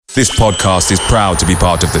This podcast is proud to be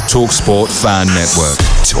part of the TalkSport Fan Network.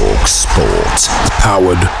 TalkSport.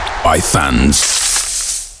 Powered by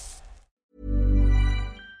fans.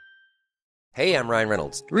 Hey, I'm Ryan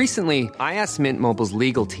Reynolds. Recently, I asked Mint Mobile's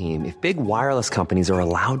legal team if big wireless companies are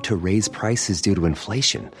allowed to raise prices due to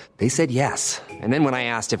inflation. They said yes. And then when I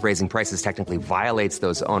asked if raising prices technically violates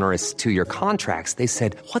those onerous two-year contracts, they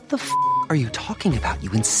said, "What the f*** are you talking about,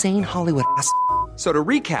 you insane Hollywood ass?" So to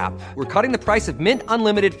recap, we're cutting the price of Mint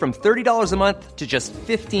Unlimited from $30 a month to just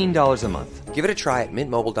 $15 a month. Give it a try at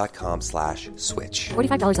mintmobile.com/switch.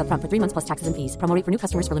 $45 up front for 3 months plus taxes and fees. Promo rate for new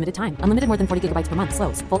customers for limited time. Unlimited more than 40 gigabytes per month.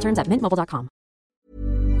 Slows full terms at mintmobile.com.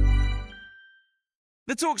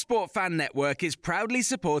 The TalkSport Fan Network is proudly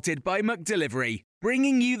supported by McDelivery,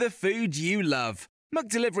 bringing you the food you love.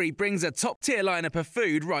 McDelivery brings a top-tier lineup of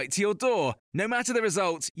food right to your door. No matter the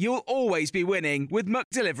result, you'll always be winning with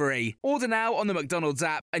McDelivery. Order now on the McDonald's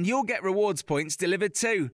app and you'll get rewards points delivered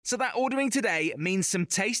too. So that ordering today means some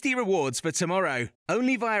tasty rewards for tomorrow.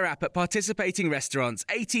 Only via app at participating restaurants.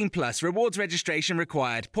 18 plus. Rewards registration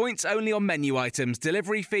required. Points only on menu items.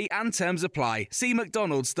 Delivery fee and terms apply. See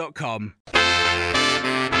mcdonalds.com.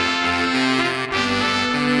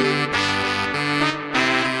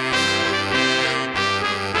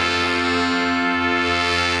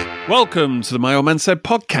 Welcome to the My Old Man Said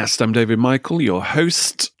podcast. I'm David Michael, your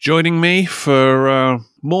host. Joining me for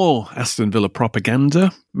more Aston Villa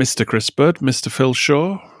propaganda, Mr. Chris Bird, Mr. Phil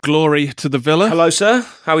Shaw. Glory to the Villa. Hello, sir.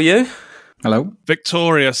 How are you? Hello.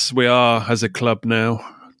 Victorious we are as a club now.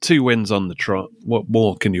 2 wins on the trot. What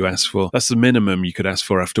more can you ask for? That's the minimum you could ask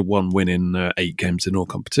for after 1 win in 8 games in all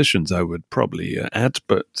competitions, I would probably add.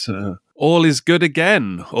 But all is good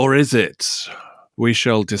again, or is it? We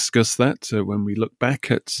shall discuss that when we look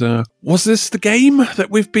back at... was this the game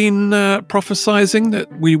that we've been prophesizing,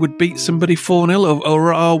 that we would beat somebody 4-0?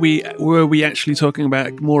 Or were we actually talking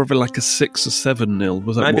about more of a 6 or 7-0?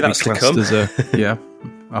 Was that Maybe what that's we classed as a... Yeah,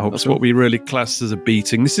 I hope That's so. what we really classed as a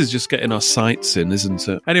beating. This is just getting our sights in, isn't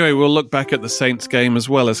it? Anyway, we'll look back at the Saints game as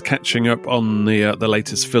well as catching up on the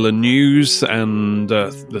latest Villa news and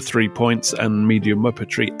the 3 points and media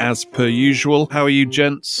muppetry as per usual. How are you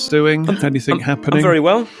gents doing? Anything happening? I'm very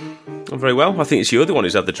well. I think it's you're the one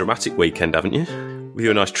who's had the dramatic weekend, haven't you? With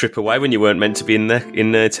your nice trip away when you weren't meant to be in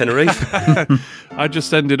Tenerife. I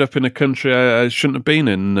just ended up in a country I shouldn't have been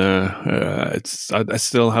in. I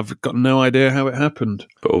still have got no idea how it happened.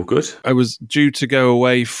 But all good. I was due to go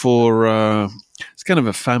away for... it's kind of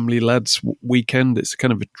a family lads weekend. It's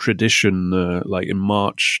kind of a tradition, in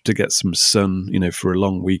March, to get some sun, for a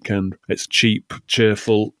long weekend. It's cheap,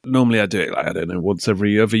 cheerful. Normally I do it, once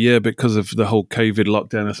every other year because of the whole COVID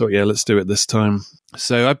lockdown. I thought, yeah, let's do it this time.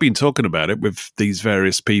 So I've been talking about it with these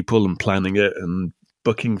various people and planning it and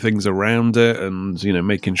booking things around it and,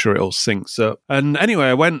 making sure it all syncs up. And anyway,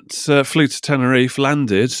 I went, flew to Tenerife,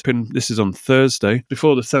 landed, this is on Thursday,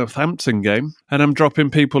 before the Southampton game, and I'm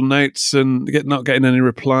dropping people notes and not getting any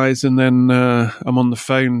replies, and then I'm on the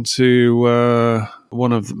phone to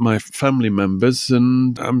one of my family members,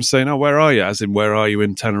 and I'm saying, "Oh, where are you?" As in, where are you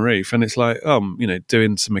in Tenerife? And it's like,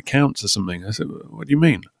 doing some accounts or something. I said, "What do you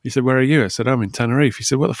mean?" He said, "Where are you?" I said, "I'm in Tenerife." He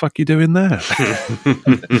said, "What the fuck are you doing there?"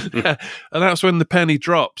 And that's when the penny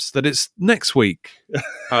drops that it's next week.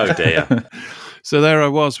 Oh dear. So there I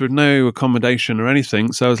was with no accommodation or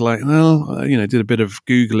anything. So I was like, well, did a bit of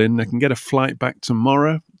Googling. I can get a flight back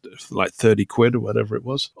tomorrow, like 30 quid or whatever it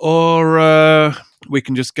was. Or we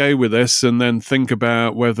can just go with this and then think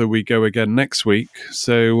about whether we go again next week.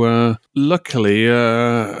 So luckily,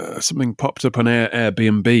 something popped up on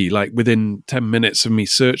Airbnb, like within 10 minutes of me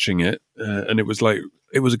searching it. And it was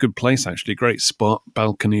a good place, actually. Great spot,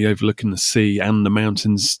 balcony overlooking the sea and the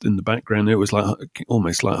mountains in the background. It was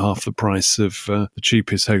almost like half the price of the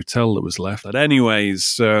cheapest hotel that was left. But anyways,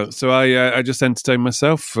 so I just entertained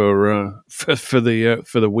myself for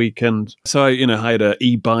the weekend. So I hired an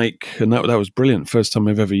e-bike, and that was brilliant. First time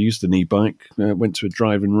I've ever used an e-bike. Went to a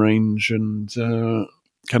driving range and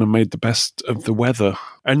kind of made the best of the weather.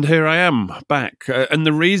 And here I am back. And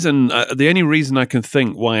the only reason I can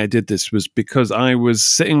think why I did this was because I was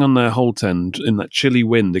sitting on their Holt End in that chilly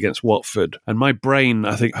wind against Watford. And my brain,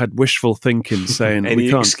 I think, had wishful thinking saying,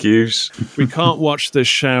 excuse. We can't watch this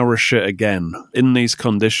shower shit again in these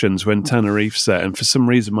conditions when Tenerife set. And for some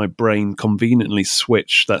reason, my brain conveniently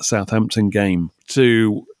switched that Southampton game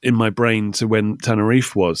in my brain to when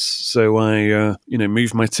Tenerife was. So I,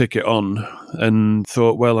 moved my ticket on and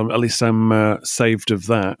thought, well, at least I'm saved of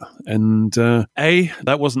that. And A,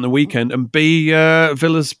 that wasn't the weekend, and B,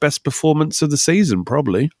 Villa's best performance of the season,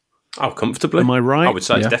 probably. Oh, comfortably. Am I right? I would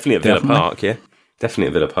say it's definitely at Villa Park, yeah. Definitely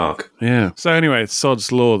at Villa Park. Yeah. So anyway,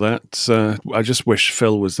 sod's law that. I just wish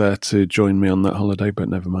Phil was there to join me on that holiday, but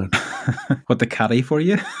never mind. What, the caddy for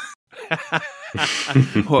you?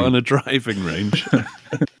 What, on a driving range?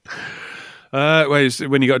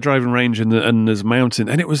 When you got a driving range and there's a mountain,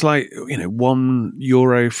 and it was like,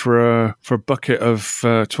 €1 for a bucket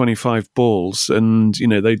of 25 balls, and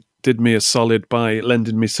they did me a solid by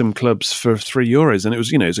lending me some clubs for €3, and it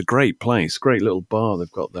was it's a great place, great little bar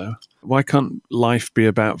they've got there. Why can't life be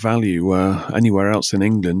about value? Anywhere else in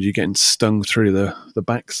England, you're getting stung through the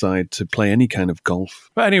backside to play any kind of golf.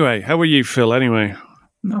 But anyway, how are you, Phil? Anyway.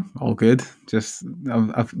 No, all good. Just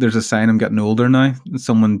there's a sign I'm getting older now.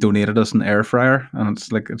 Someone donated us an air fryer, and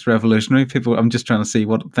it's revolutionary. I'm just trying to see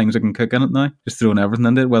what things I can cook in it now. Just throwing everything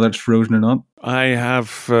in it, whether it's frozen or not. I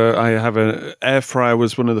have an air fryer.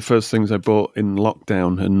 Was one of the first things I bought in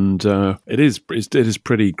lockdown, and it is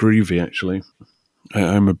pretty groovy actually.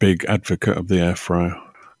 I'm a big advocate of the air fryer.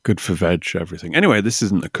 Good for veg, everything. Anyway, this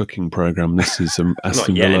isn't a cooking program. This is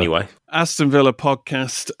Aston Villa. Anyway. Aston Villa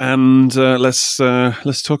podcast, and let's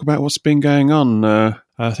talk about what's been going on.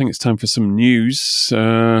 I think it's time for some news.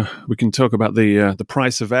 We can talk about the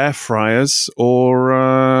price of air fryers,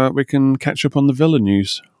 or we can catch up on the Villa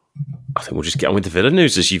news. I think we'll just get on with the Villa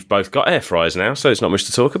news, as you've both got air fryers now, so it's not much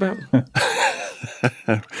to talk about.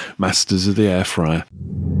 Masters of the air fryer.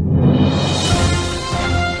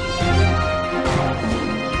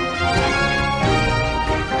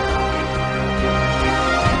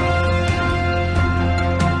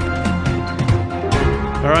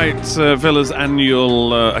 All right, Villa's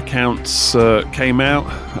annual accounts came out.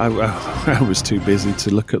 I was too busy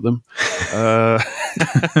to look at them.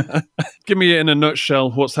 Give me in a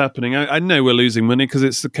nutshell what's happening. I know we're losing money because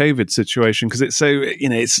it's the COVID situation, because it's so,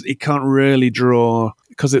 it can't really draw,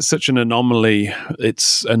 because it's such an anomaly.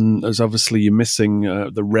 And as obviously you're missing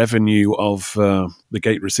the revenue of the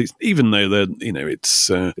gate receipts, even though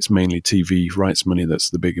it's mainly TV rights money that's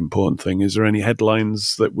the big important thing. Is there any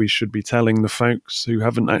headlines that we should be telling the folks who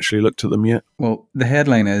haven't actually looked at them yet? Well, the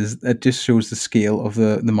headline is, it just shows the scale of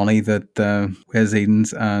the money that Wes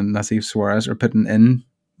Edens and Nassif Suarez are putting in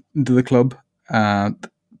to the club.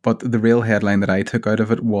 But the real headline that I took out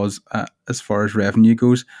of it was as far as revenue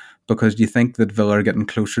goes, because you think that Villa are getting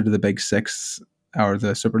closer to the Big Six or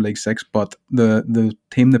the Super League Six, but the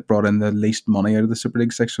team that brought in the least money out of the Super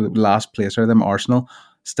League Six, so the last place out of them, Arsenal,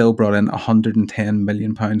 still brought in £110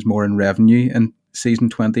 million more in revenue in season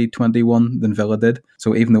 2021 than Villa did.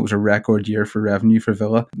 So even though it was a record year for revenue for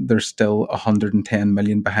Villa, they're still 110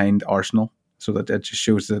 million behind Arsenal. So that it just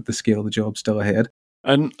shows that the scale of the job's still ahead.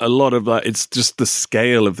 And a lot of that, it's just the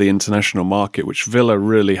scale of the international market, which Villa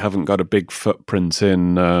really haven't got a big footprint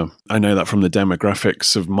in. I know that from the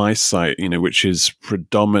demographics of my site, which is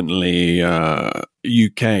predominantly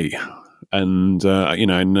UK. And,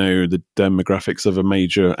 I know the demographics of a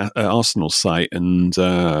major Arsenal site, and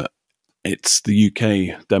it's the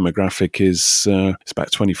UK demographic is it's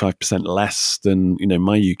about 25% less than,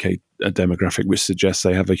 my UK demographic, which suggests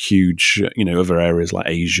they have a huge, other areas like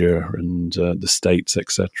Asia and the States,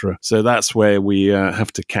 etc. So that's where we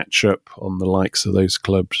have to catch up on the likes of those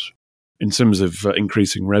clubs in terms of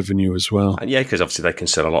increasing revenue as well. And yeah, because obviously they can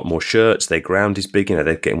sell a lot more shirts. Their ground is big.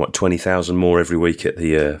 They're getting 20,000 more every week at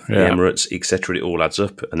the Emirates, etc. It all adds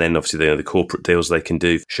up. And then obviously the corporate deals they can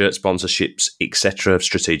do, shirt sponsorships, etc.,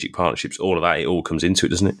 strategic partnerships, all of that. It all comes into it,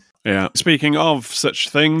 doesn't it? Yeah. Speaking of such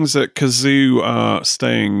things, Kazoo are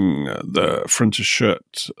staying the front of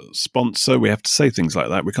shirt sponsor. We have to say things like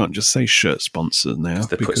that. We can't just say shirt sponsor now.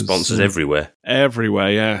 They put sponsors everywhere.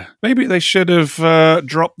 Everywhere, yeah. Maybe they should have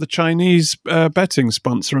dropped the Chinese betting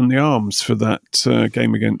sponsor on the arms for that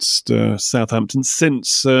game against Southampton,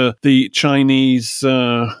 since the Chinese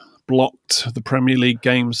blocked the Premier League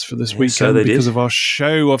games for this weekend because of our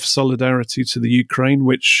show of solidarity to the Ukraine,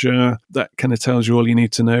 which that kind of tells you all you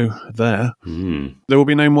need to know there. There will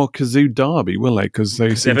be no more Kazoo derby, will they? Because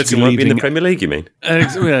they seem to be won't be in the Premier League, you mean?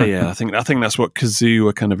 Well, yeah, I think that's what Kazoo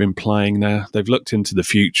are kind of implying now. They've looked into the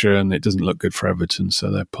future, and it doesn't look good for Everton, so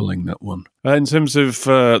they're pulling that one. In terms of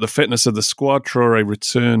the fitness of the squad, Traore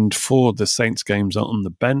returned for the Saints games on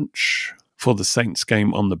the bench. For the Saints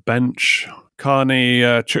game on the bench. Carney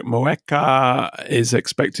Chukwuemeka is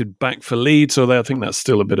expected back for Leeds, although I think that's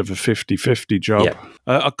still a bit of a 50-50 job. Yep.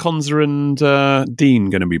 Are Konza and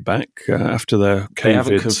Dean going to be back after their COVID? They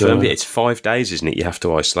haven't confirmed it. It's 5 days, isn't it? You have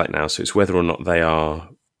to isolate now, so it's whether or not they are,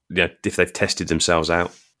 if they've tested themselves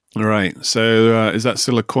out. Right. So is that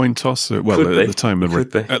still a coin toss? Well, at the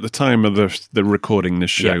time of the recording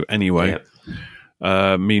this show, anyway.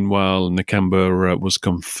 Meanwhile, Nakamba was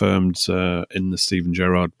confirmed in the Steven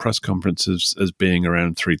Gerrard press conference as being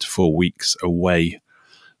around 3 to 4 weeks away.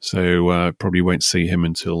 So probably won't see him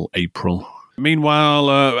until April. Meanwhile,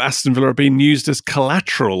 Aston Villa are being used as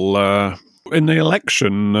collateral in the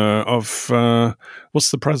election of,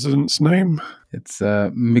 what's the president's name? It's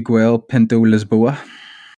Miguel Pinto Lisboa.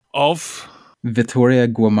 Of? Vitória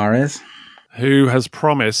Guimarães. Who has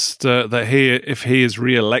promised that if he is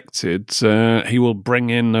re-elected, he will bring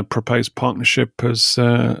in a proposed partnership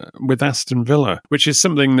with Aston Villa, which is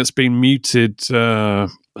something that's been mooted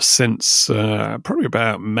since probably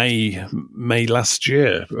about May last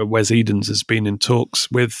year. Wes Edens has been in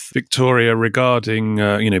talks with Victoria regarding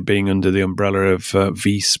being under the umbrella of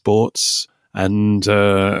V Sports and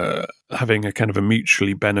having a kind of a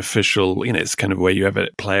mutually beneficial, it's kind of where you have a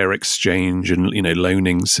player exchange and,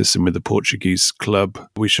 loaning system with the Portuguese club.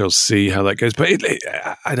 We shall see how that goes. But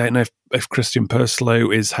I don't know if Christian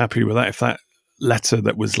Purslow is happy with that, if that letter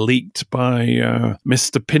that was leaked by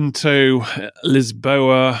Mr. Pinto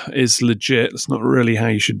Lisboa is legit. That's not really how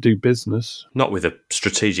you should do business. Not with a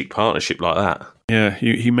strategic partnership like that. Yeah,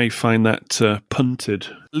 he may find that punted.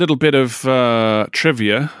 A little bit of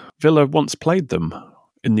trivia. Villa once played them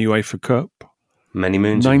in the UEFA Cup. Many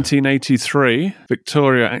moons 1983,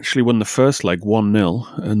 Victoria actually won the first leg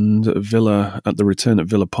 1-0, and Villa, at the return at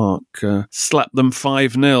Villa Park, slapped them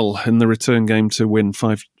 5-0 in the return game to win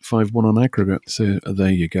 5-1 on aggregate. So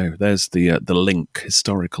there you go. There's the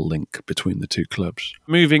historical link between the two clubs.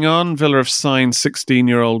 Moving on, Villa have signed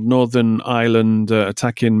 16-year-old Northern Ireland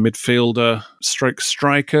attacking midfielder,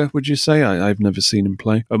 striker, would you say? I've never seen him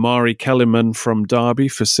play. Omari Kellerman from Derby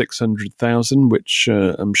for 600,000, which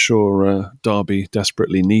I'm sure Derby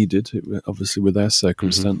desperately needed, obviously with their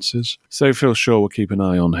circumstances. So Phil Shaw will keep an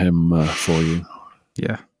eye on him for you.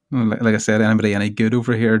 Yeah. Like I said, anybody any good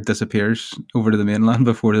over here disappears over to the mainland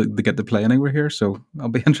before they get to play anywhere here. So I'll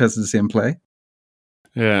be interested to see him play.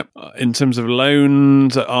 Yeah. In terms of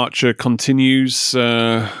loans, Archer continues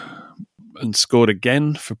and scored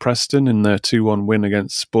again for Preston in their 2-1 win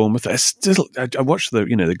against Bournemouth. I watched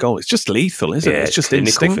the goal. It's just lethal, isn't it? It's just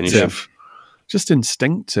instinctive. Just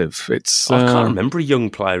instinctive. I can't remember a young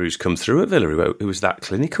player who's come through at Villa who was that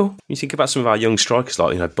clinical. You think about some of our young strikers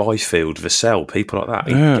like Byfield, Vassell, people like that.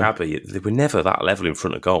 Yeah. Gabby, they were never that level in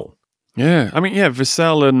front of goal. Yeah,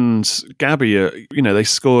 Vassell and Gabby, they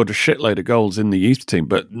scored a shitload of goals in the youth team,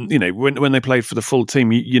 but when they played for the full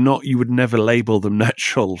team, you would never label them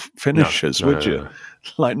natural finishers, would you?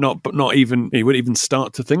 Like not even you wouldn't even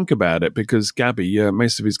start to think about it because Gabby,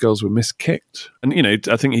 most of his goals were miskicked, and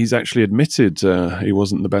I think he's actually admitted he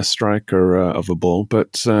wasn't the best striker of a ball,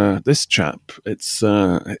 but this chap, it's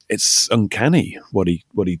uncanny what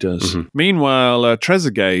he does. Mm-hmm. Meanwhile,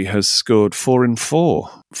 Trezeguet has scored 4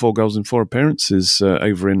 goals in 4 appearances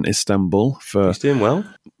over in Istanbul. He's doing well.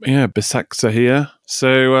 Yeah, Başakşehir.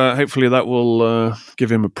 So hopefully that will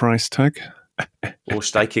give him a price tag. Or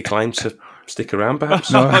stake your claim to stick around,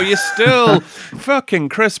 perhaps. Oh, you still fucking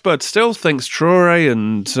Chris Bud still thinks Traore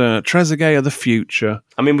and Trezeguet are the future.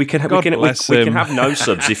 I mean, we can have no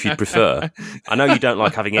subs if you prefer. I know you don't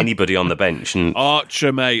like having anybody on the bench. And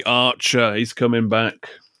Archer, mate, Archer, he's coming back.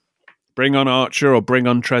 Bring on Archer or bring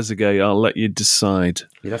on Trezeguet. I'll let you decide.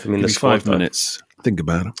 You'd have him in the squad, 5 minutes. Think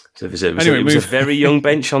about it. So it was a very young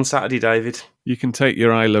bench on Saturday, David. You can take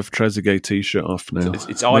your I Love Trezeguet t-shirt off now.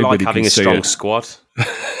 I like having a strong squad.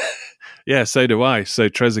 Yeah, so do I. So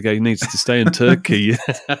Trezeguet needs to stay in Turkey.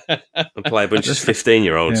 And play a bunch of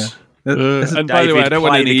 15-year-olds. Yeah. And David, by the way, I don't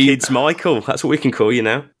want any kids, Michael. That's what we can call you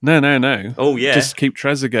now. No. Oh, yeah. Just keep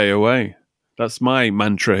Trezeguet away. That's my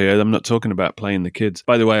mantra here. I'm not talking about playing the kids.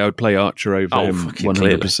 By the way, I would play Archer over him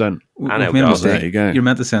 100%. There you go. You're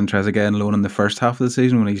meant to send Trezeguet on loan in the first half of the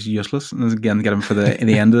season when he's useless, and again get him for the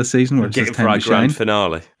end of the season where it's get his him time for to our grand shine.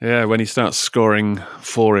 finale. Yeah, when he starts scoring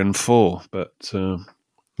 4 in 4, but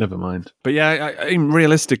never mind. But yeah, I mean,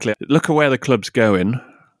 realistically, look at where the club's going.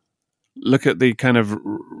 Look at the kind of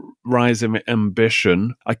rise of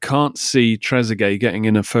ambition. I can't see Trezeguet getting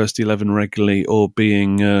in a first 11 regularly or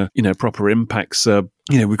being, proper impact sub.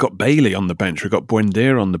 We've got Bailey on the bench. We've got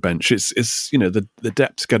Buendia on the bench. It's the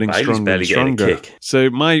depth's getting Bailey's stronger and stronger. Getting a kick. So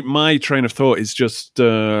my train of thought is just,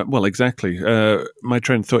 exactly. My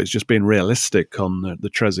train of thought is just being realistic on the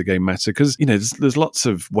Trezeguet matter because, there's lots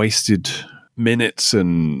of wasted minutes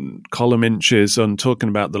and column inches on talking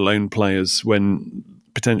about the lone players when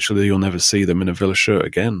potentially you'll never see them in a Villa shirt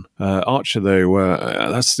again. Archer, though,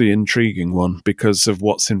 that's the intriguing one because of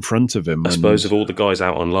what's in front of him. I suppose of all the guys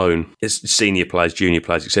out on loan, it's senior players, junior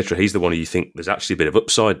players, etc., he's the one who you think there's actually a bit of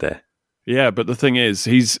upside there. Yeah, but the thing is,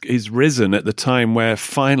 he's risen at the time where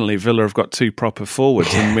finally Villa have got two proper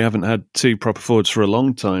forwards, and we haven't had two proper forwards for a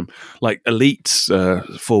long time, like elite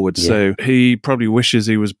forwards. Yeah. So he probably wishes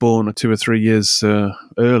he was born 2 or 3 years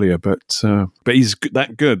earlier, but he's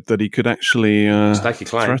that good that he could actually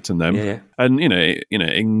threaten them. Yeah. And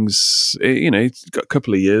Ings, he's got a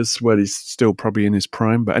couple of years where he's still probably in his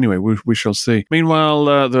prime. But anyway, we shall see.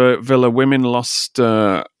 Meanwhile, the Villa women lost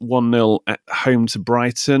 1-0 at home to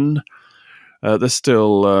Brighton. They're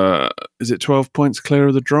still, is it 12 points clear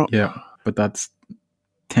of the drop? Yeah, but that's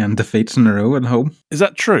 10 defeats in a row at home. Is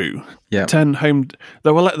that true? Yeah. 10 home.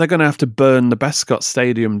 They're going to have to burn the Bescott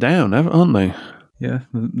Stadium down, aren't they? Yeah,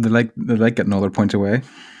 they like getting all their points away.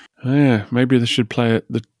 Oh, yeah, maybe they should play at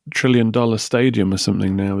the $1 trillion stadium or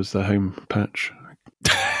something now as their home patch.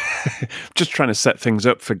 Just trying to set things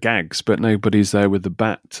up for gags, but nobody's there with the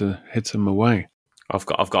bat to hit them away. I've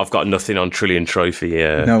got nothing on Trillion Trophy.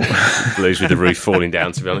 No. Blues with the roof falling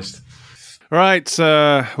down, to be honest. Right,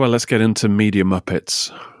 well, let's get into Media Muppets.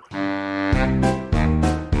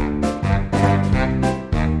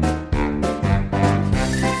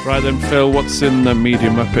 Right then, Phil, what's in the Media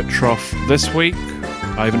Muppet trough this week?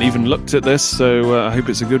 I haven't even looked at this, so I hope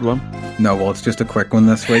it's a good one. No, well, it's just a quick one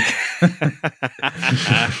this week.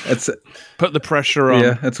 It's put the pressure on.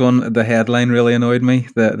 Yeah, it's one. The headline really annoyed me.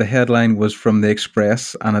 The headline was from the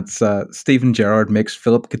Express, and it's Steven Gerrard makes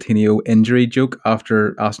Philip Coutinho injury joke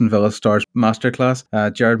after Aston Villa stars masterclass.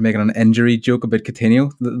 Gerrard making an injury joke about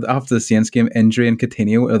Coutinho after the Saints game. Injury and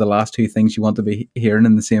Coutinho are the last two things you want to be hearing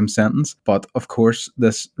in the same sentence. But of course,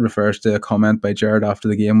 this refers to a comment by Gerrard after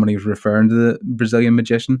the game when he was referring to the Brazilian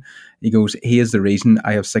magician. He goes, "He is the reason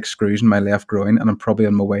I have 6 screws in my left groin, and I'm probably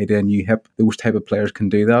on my way to a new hip." Those type of players can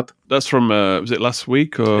do that. That's from, was it last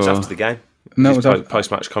week? Or? It was after the game. No, it was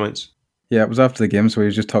post-match comments. Yeah, it was after the game, so he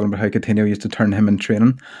was just talking about how Coutinho used to turn him in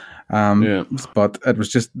training. But it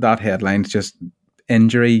was just that headline, just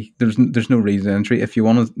injury. There's no reason injury. If you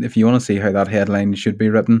want to see how that headline should be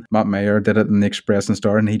written, Matt Mayer did it in the Express and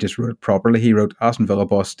Star, and he just wrote it properly. He wrote, Aston Villa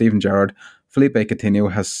boss Steven Gerrard, Felipe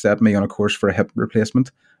Coutinho has set me on a course for a hip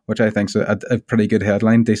replacement, which I think is a pretty good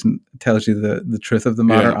headline. Decent, tells you the truth of the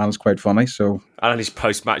matter, and it's quite funny. So, and his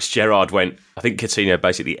post-match, Gerrard went, I think Coutinho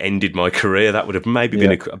basically ended my career. That would have maybe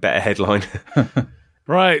been a better headline.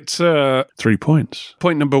 Right, 3 points.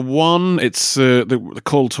 Point number 1, it's the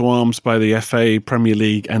call to arms by the FA, Premier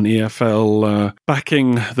League and EFL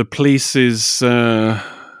backing the police's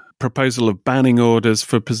proposal of banning orders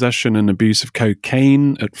for possession and abuse of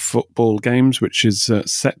cocaine at football games, which is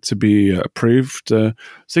set to be approved.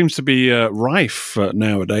 Seems to be rife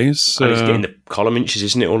nowadays. And it's getting the column inches,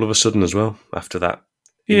 isn't it, all of a sudden as well, after that?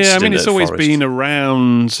 Yeah, I mean, it's always been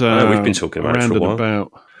around. We've been talking about it for a while.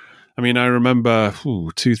 About. I mean, I remember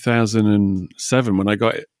 2007 when I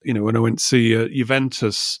got, when I went to see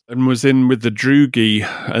Juventus and was in with the Drugi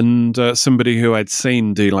and somebody who I'd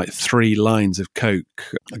seen do like 3 lines of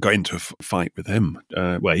coke. I got into a fight with him.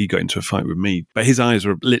 He got into a fight with me, but his eyes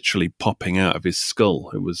were literally popping out of his skull.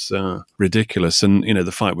 It was ridiculous. And,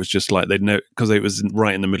 the fight was just like, they'd know, because it was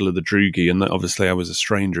right in the middle of the Drugi, and obviously I was a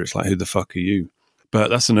stranger. It's like, who the fuck are you? But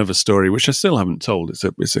that's another story, which I still haven't told. It's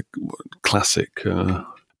a classic.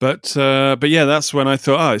 But yeah, that's when I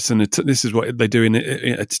thought, this is what they do in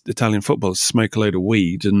Italian football: smoke a load of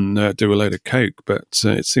weed and do a load of coke. But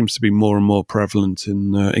it seems to be more and more prevalent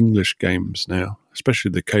in English games now, especially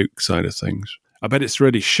the coke side of things. I bet it's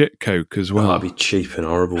really shit coke as well. That'd be cheap and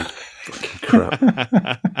horrible fucking crap.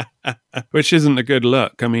 Which isn't a good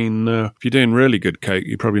look. I mean, if you're doing really good coke,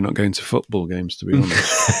 you're probably not going to football games, to be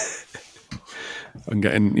honest. And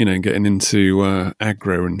getting into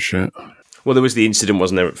aggro and shit. Well, there was the incident,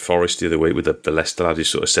 wasn't there, at Forest the other week with the Leicester lad who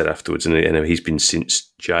sort of said afterwards, and he's been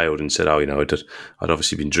since jailed and said, I'd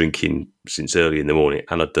obviously been drinking since early in the morning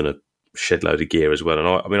and I'd done a shed load of gear as well. And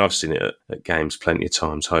I mean, I've seen it at games plenty of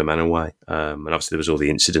times, home and away. And obviously there was all the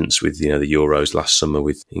incidents with, the Euros last summer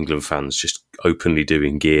with England fans just openly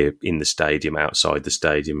doing gear in the stadium, outside the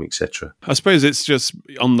stadium, etc. I suppose it's just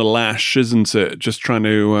on the lash, isn't it? Just trying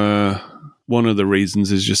to... One of the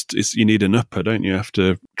reasons is you need an upper, don't you?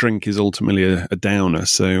 After drink is ultimately a downer.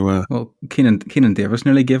 So, well, Keenan Davis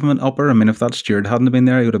nearly gave him an upper. I mean, if that steward hadn't been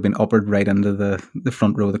there, he would have been uppered right into the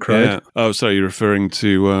front row of the crowd. Yeah. Oh, so you're referring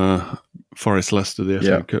to Forest Leicester, the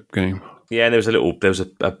FA Cup game? Yeah, and there was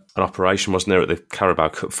an operation, wasn't there, at the Carabao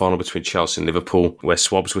Cup final between Chelsea and Liverpool, where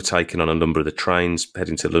swabs were taken on a number of the trains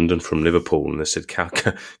heading to London from Liverpool, and they said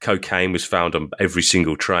cocaine was found on every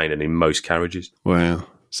single train and in most carriages. Wow.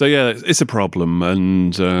 So yeah, it's a problem,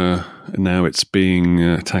 and now it's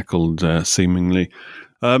being tackled seemingly.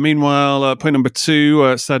 Meanwhile, point number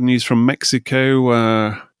 2, sad news from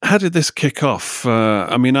Mexico. How did this kick off?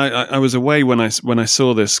 I mean, I was away when I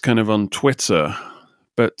saw this kind of on Twitter,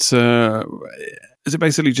 but is it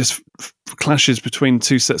basically just clashes between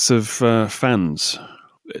two sets of fans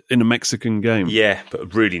in a Mexican game? Yeah,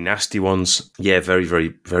 but really nasty ones. Yeah, very,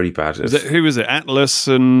 very, very bad. Who was it? Atlas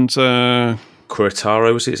and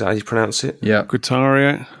Querétaro, was it? Is that how you pronounce it? Yeah.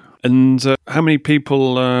 Querétaro. And how many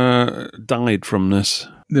people died from this?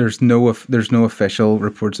 There's no official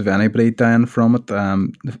reports of anybody dying from it.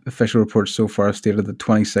 The official reports so far have stated that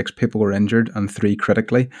 26 people were injured and 3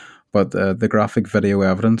 critically. But the graphic video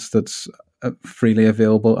evidence that's freely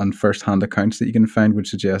available and first-hand accounts that you can find would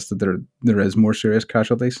suggest that there is more serious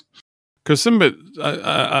casualties. Because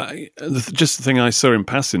just the thing I saw in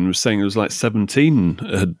passing was saying it was like 17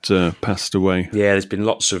 had passed away. Yeah, there's been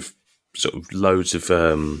lots of sort of loads of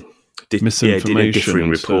misinformation, differing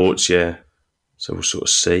reports. Yeah, so we'll sort of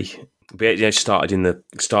see. But yeah, started in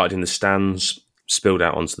the stands, spilled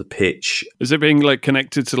out onto the pitch. Is it being like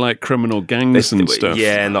connected to like criminal gangs and stuff?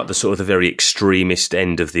 Yeah, not the sort of the very extremist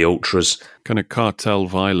end of the ultras. Kind of cartel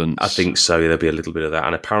violence. I think so. There'll be a little bit of that.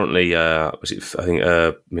 And apparently,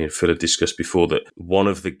 Phil had discussed before that one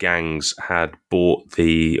of the gangs had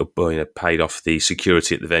paid off the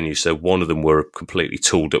security at the venue. So one of them were completely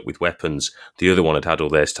tooled up with weapons. The other one had all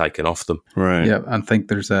theirs taken off them. Right. Yeah, I think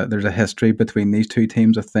there's a history between these two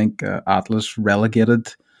teams. I think Atlas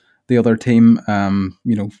relegated the other team,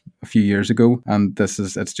 a few years ago, and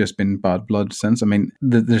it's just been bad blood since. I mean,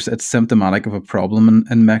 it's symptomatic of a problem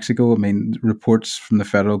in Mexico. I mean, reports from the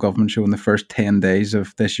federal government show in the first 10 days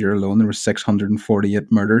of this year alone, there were 648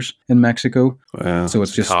 murders in Mexico. Wow. So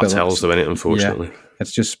it's just cartels, though, in it, unfortunately. Yeah,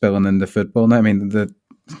 it's just spilling into football now. I mean, the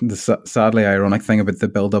sadly ironic thing about the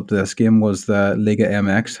build-up to this game was the Liga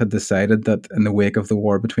MX had decided that in the wake of the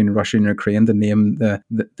war between Russia and Ukraine to name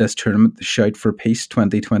this tournament the Shout for Peace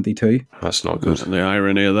 2022. That's not good. The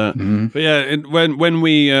irony of that. Mm-hmm. But yeah, when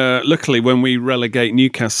we luckily when we relegate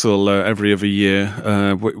Newcastle every other year,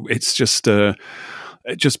 it's just it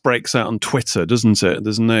just breaks out on Twitter, doesn't it?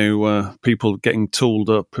 There's no people getting tooled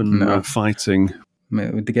up and fighting. I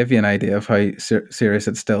mean, to give you an idea of how serious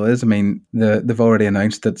it still is, I mean, they've already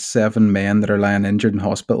announced that 7 men that are lying injured in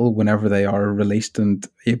hospital, whenever they are released and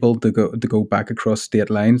able to go back across state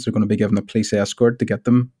lines, they're going to be given a police escort to get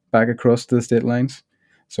them back across to the state lines.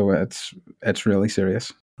 So it's really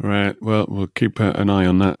serious. Right. Well, we'll keep an eye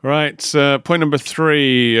on that. Right. Point number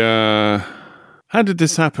 3. How did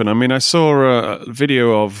this happen? I mean, I saw a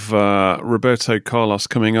video of Roberto Carlos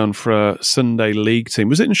coming on for a Sunday League team.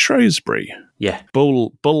 Was it in Shrewsbury? Yeah.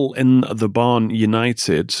 Bull in the Barn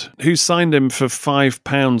United. Who signed him for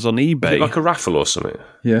 £5 on eBay? Like a raffle or something?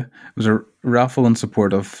 Yeah. It was a raffle in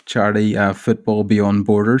support of charity Football Beyond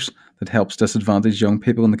Borders that helps disadvantaged young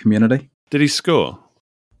people in the community. Did he score?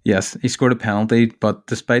 Yes, he scored a penalty, but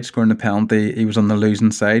despite scoring the penalty, he was on the losing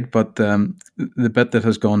side. But the bit that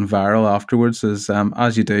has gone viral afterwards is,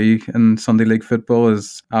 as you do in Sunday League football,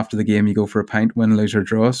 is after the game you go for a pint, win, lose or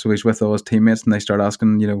draw. So he's with all his teammates and they start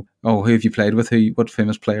asking, who have you played with? What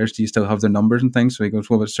famous players do you still have their numbers and things? So he goes,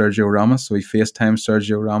 what about Sergio Ramos? So he FaceTimes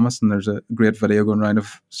Sergio Ramos, and there's a great video going around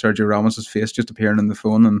of Sergio Ramos's face just appearing in the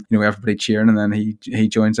phone, and everybody cheering, and then he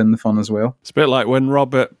joins in the fun as well. It's a bit like when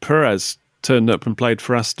Robert Perez turned up and played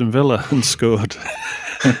for Aston Villa and scored.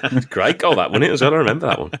 Great goal, that, wasn't it, as well? I remember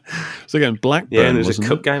that one. So again, Blackburn, yeah, and it was a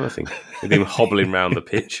cup game, I think. With him hobbling around the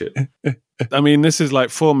pitch. I mean, this is like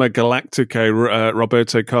former Galactico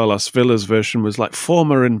Roberto Carlos. Villa's version was like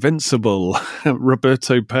former Invincible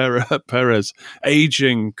Roberto Perez.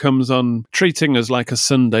 Aging, comes on, treating us like a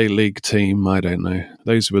Sunday League team. I don't know.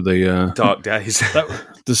 Those were the... dark days.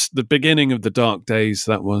 The beginning of the dark days,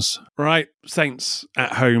 that was. Right, Saints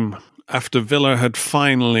at home. After Villa had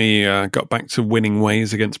finally got back to winning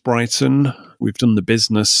ways against Brighton, we've done the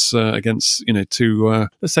business against,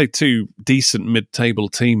 two decent mid-table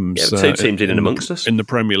teams. Yeah, 2 teams in amongst us. In the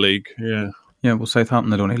Premier League, yeah. Yeah, well,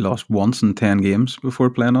 Southampton had only lost once in 10 games before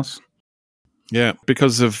playing us. Yeah,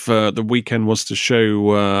 because of the weekend was to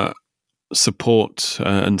show support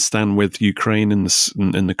and stand with Ukraine in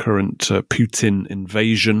the current Putin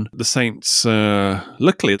invasion. The Saints,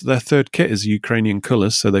 luckily, their third kit is Ukrainian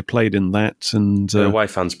colours, so they played in that. And their away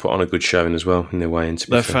fans put on a good showing as well in their way into.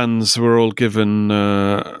 Their fans were all given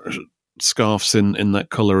scarves in that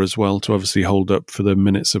colour as well to obviously hold up for the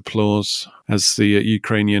minute's applause as the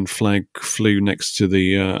Ukrainian flag flew next to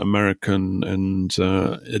the American and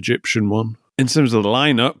Egyptian one. in terms of the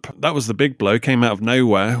lineup, that was the big blow. Came out of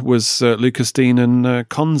nowhere was Lucas Dean and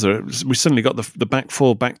Konza. We suddenly got the back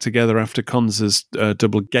four back together after Konza's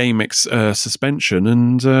double game suspension,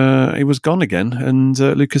 and he was gone again, and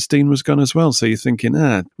Lucas Dean was gone as well. So you're thinking,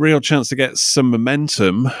 real chance to get some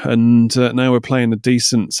momentum, and now we're playing a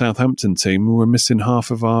decent Southampton team. We're missing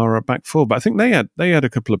half of our back four, but I think they had a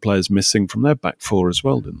couple of players missing from their back four as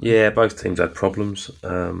well, didn't they? Yeah, both teams had problems.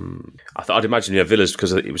 I'd imagine Villa's,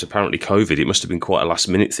 because it was apparently COVID, it must have been quite a last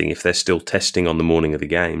minute thing if they're still testing on the morning of the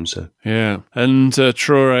game. So yeah, and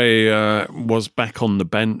Traore was back on the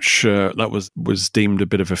bench. That was deemed a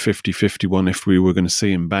bit of a 50-50 one if we were going to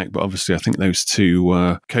see him back, but obviously I think those two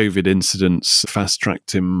COVID incidents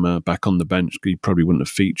fast-tracked him back on the bench. He probably wouldn't have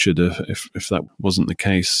featured if that wasn't the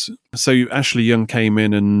case. So Ashley Young came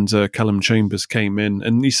in and Callum Chambers came in,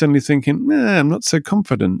 and you're suddenly thinking, I'm not so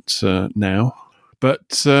confident now.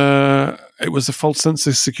 But it was a false sense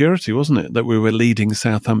of security, wasn't it, that we were leading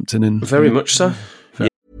Southampton in? Very much so. Yeah.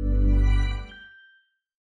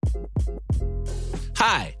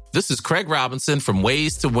 Hi, this is Craig Robinson from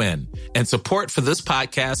Ways to Win, and support for this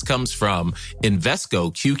podcast comes from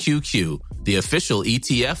Invesco QQQ, the official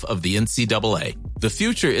ETF of the NCAA. The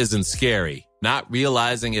future isn't scary. Not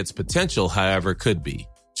realizing its potential, however, could be.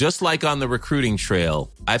 Just like on the recruiting trail,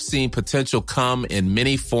 I've seen potential come in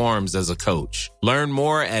many forms as a coach. Learn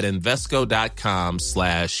more at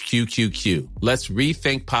Invesco.com/QQQ. Let's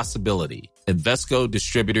rethink possibility. Invesco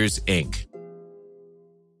Distributors, Inc.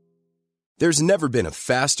 There's never been a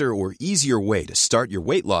faster or easier way to start your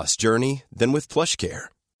weight loss journey than with PlushCare.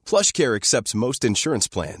 PlushCare accepts most insurance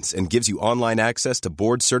plans and gives you online access to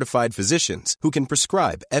board-certified physicians who can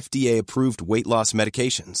prescribe FDA-approved weight loss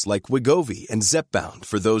medications like Wegovy and Zepbound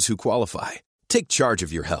for those who qualify. Take charge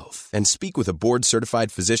of your health and speak with a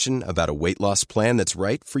board-certified physician about a weight loss plan that's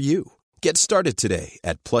right for you. Get started today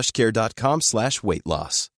at plushcare.com/weight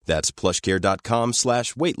loss. That's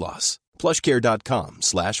plushcare.com/weight loss.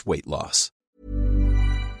 plushcare.com/weight loss.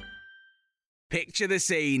 Picture the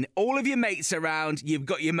scene. All of your mates around, you've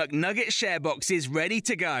got your McNugget share boxes ready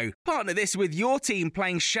to go. Partner this with your team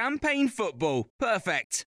playing champagne football.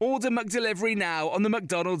 Perfect. Order McDelivery now on the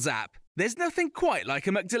McDonald's app. There's nothing quite like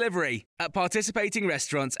a McDelivery. At participating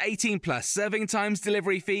restaurants, 18 plus, serving times,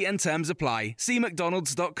 delivery fee and terms apply. See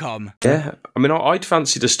mcdonalds.com. Yeah, I mean, I'd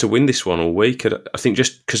fancied us to win this one all week. I think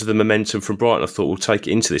just because of the momentum from Brighton, I thought we'll take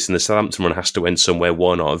it into this, and the Southampton run has to end somewhere,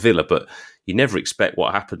 why not at Villa? But you never expect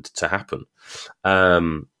what happened to happen. A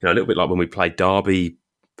little bit like when we played Derby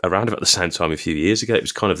around about the same time a few years ago. It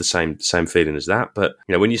was kind of the same feeling as that. But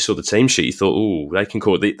when you saw the team sheet, you thought, they can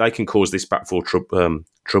cause this back four trouble.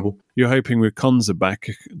 You're hoping with Konza back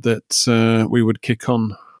that we would kick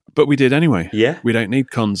on, but we did anyway. Yeah, we don't need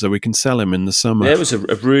Konza. We can sell him in the summer. Yeah, it was a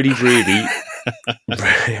really,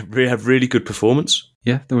 really good performance.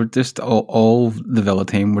 Yeah, they were just all the Villa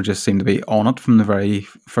team just seemed to be on it from the very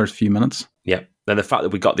first few minutes. Yeah, and the fact that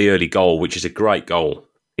we got the early goal, which is a great goal,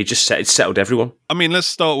 it settled everyone. I mean, let's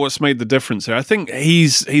start what's made the difference here. I think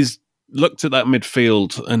he's looked at that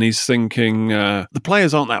midfield and he's thinking the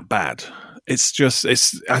players aren't that bad. I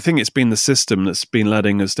think it's been the system that's been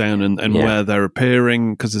letting us down and where they're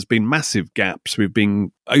appearing, because there's been massive gaps. We've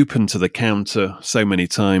been open to the counter so many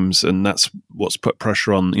times, and that's what's put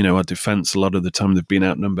pressure on, our defence. A lot of the time they've been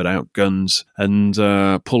outnumbered, outgunned, and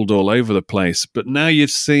pulled all over the place. But now you're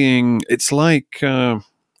seeing, it's like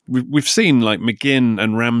we've seen like McGinn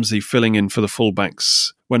and Ramsey filling in for the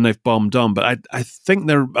fullbacks when they've bombed on, but I think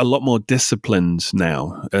they're a lot more disciplined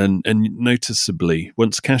now, and noticeably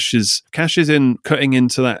once Cash is in cutting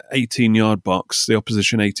into that 18-yard box, the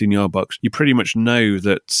opposition 18-yard box, you pretty much know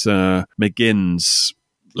that McGinn's,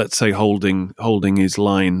 let's say, holding his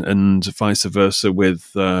line, and vice versa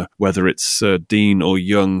with whether it's Dean or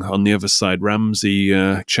Young on the other side. Ramsey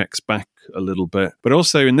checks back a little bit. But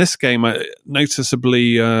also in this game,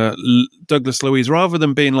 noticeably Douglas Luiz, rather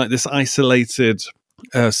than being like this isolated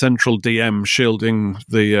central DM shielding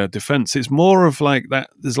the defence, it's more of like that.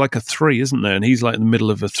 There's like a three, isn't there? And he's like in the middle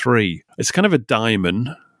of a three. It's kind of a diamond.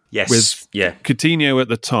 Yes. With Coutinho at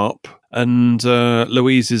the top and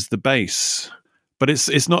Luiz is the base. But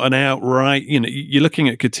it's not an outright, you're looking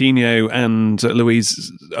at Coutinho and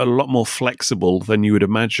Luiz a lot more flexible than you would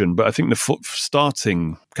imagine. But I think the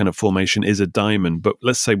starting kind of formation is a diamond, but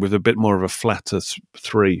let's say with a bit more of a flatter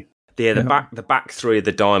three. Yeah, the back three of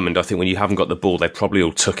the diamond, I think when you haven't got the ball, they probably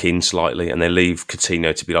all tuck in slightly and they leave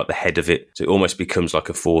Coutinho to be like the head of it. So it almost becomes like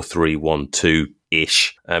a 4-3-1-2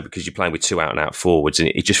 ish because you're playing with 2 out-and-out forwards, and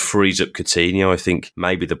it just frees up Coutinho. I think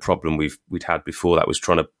maybe the problem we'd had before that was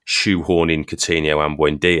trying to shoehorn in Coutinho and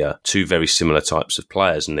Buendia, 2 very similar types of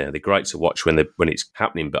players, and they're great to watch when it's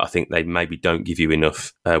happening, but I think they maybe don't give you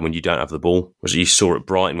enough when you don't have the ball. Whereas you saw at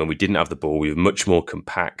Brighton, when we didn't have the ball, we were much more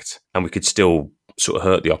compact, and we could still sort of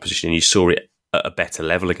hurt the opposition, and you saw it at a better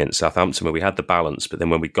level against Southampton, where we had the balance, but then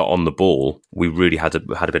when we got on the ball, we really had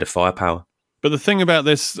a bit of firepower. But the thing about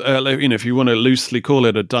this, if you want to loosely call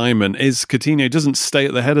it a diamond, is Coutinho doesn't stay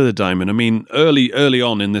at the head of the diamond. I mean, early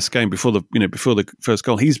on in this game, before the first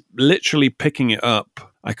goal, he's literally picking it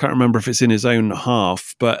up. I can't remember if it's in his own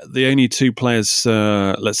half, but the only 2 players,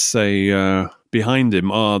 behind him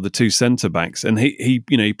are the 2 centre backs, and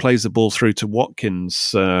he plays the ball through to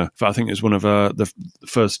Watkins. I think it was one of the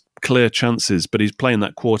first clear chances, but he's playing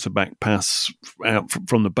that quarterback pass out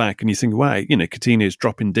from the back, and you think, wow, Coutinho's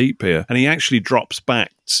dropping deep here, and he actually drops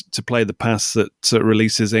back to play the pass that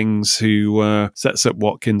releases Ings, who sets up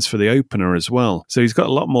Watkins for the opener as well. So he's got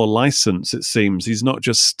a lot more license, it seems. He's not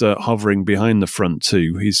just hovering behind the front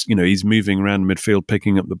 2. He's moving around midfield,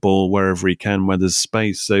 picking up the ball wherever he can, where there's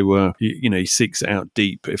space. So he seeks it out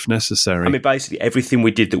deep if necessary. I mean, basically everything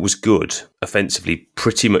we did that was good offensively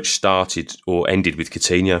pretty much started or ended with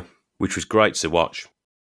Coutinho, which was great to watch.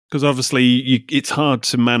 Because obviously it's hard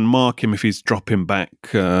to man mark him if he's dropping back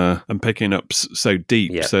and picking up so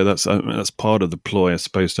deep. Yeah. So that's part of the ploy, I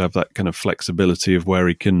suppose, to have that kind of flexibility of where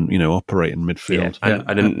he can operate in midfield. Yeah.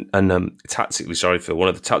 And tactically, sorry Phil, one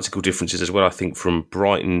of the tactical differences as well, I think, from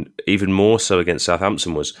Brighton, even more so against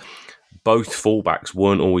Southampton, was both fullbacks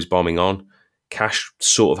weren't always bombing on. Cash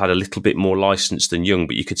sort of had a little bit more licence than Young,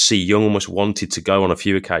 but you could see Young almost wanted to go on a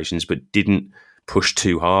few occasions, but didn't push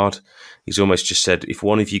too hard. He's almost just said, if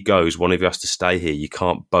one of you goes, one of you has to stay here. You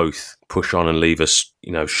can't both push on and leave us,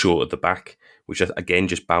 short at the back, which again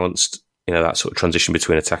just balanced, that sort of transition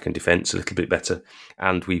between attack and defence a little bit better.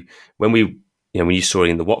 And when you saw it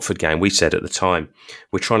in the Watford game, we said at the time,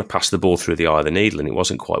 we're trying to pass the ball through the eye of the needle, and it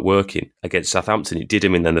wasn't quite working. Against Southampton, it did.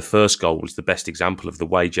 And then the first goal was the best example of the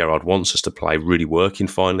way Gerrard wants us to play, really working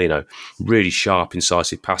finally, really sharp,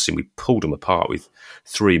 incisive passing. We pulled them apart with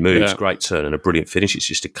 3 moves, great turn and a brilliant finish. It's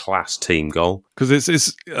just a class team goal. Because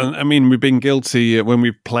we've been guilty when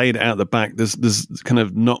we've played out the back. There's kind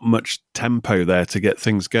of not much tempo there to get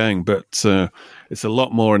things going, but it's a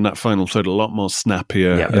lot more in that final third, a lot more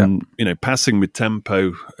snappier, and passing with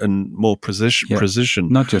tempo and more precision.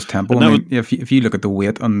 Not just tempo. If you look at the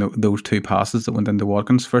weight on those 2 passes that went into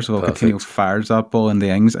Watkins, first of all, Coutinho fires that ball into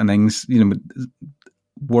Ings, and Ings,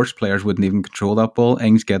 worst players wouldn't even control that ball.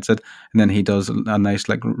 Ings gets it, and then he does a nice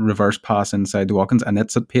reverse pass inside to Watkins, and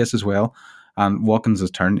it's at pace as well. And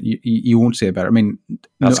Watkins' turn, you won't say better. I mean,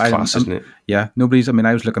 that's class, isn't it? Yeah, I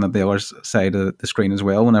was looking at the other side of the screen as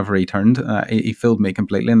well. Whenever he turned, he filled me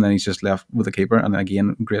completely, and then he's just left with the keeper. And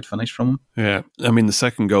again, great finish from him. Yeah, I mean, the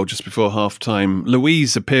second goal just before half time,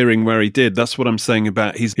 Luiz appearing where he did. That's what I'm saying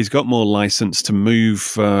about he's got more license to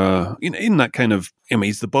move in that kind of.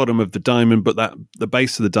 He's the bottom of the diamond, but the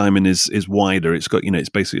base of the diamond is wider. It's got it's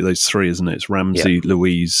basically those 3, isn't it? It's Ramsey,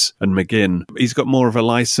 Luiz, and McGinn. He's got more of a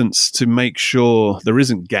license to make sure there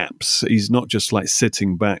isn't gaps. He's not just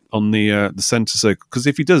sitting back on the centre circle, because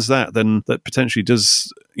if he does that, then that potentially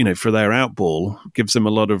does for their out ball gives them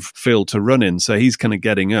a lot of field to run in. So he's kind of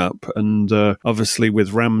getting up, and obviously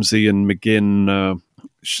with Ramsey and McGinn.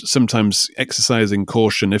 Sometimes exercising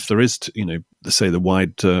caution if there is, say the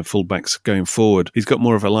wide fullbacks going forward. He's got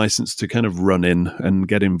more of a license to kind of run in and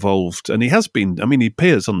get involved. And he has been, he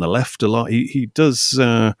appears on the left a lot. He does,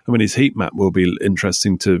 his heat map will be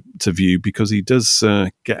interesting to view because he does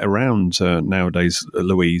get around nowadays,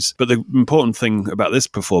 Luiz. But the important thing about this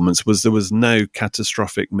performance was there was no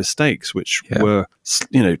catastrophic mistakes, which were,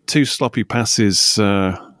 2 sloppy passes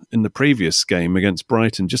in the previous game against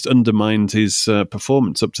Brighton just undermined his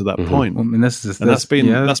performance up to that point. Well, that's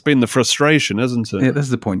been the frustration, hasn't it? Yeah, this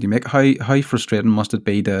is the point you make. How frustrating must it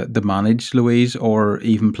be to manage Luiz or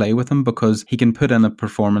even play with him, because he can put in a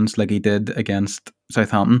performance like he did against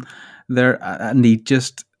Southampton there, and he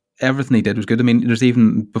just everything he did was good. I mean, there's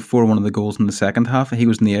even before one of the goals in the second half, he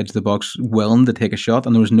was in the edge of the box willing to take a shot,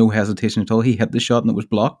 and there was no hesitation at all. He hit the shot and it was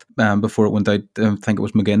blocked before it went out. I think it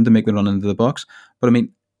was McGinn to make the run into the box. But I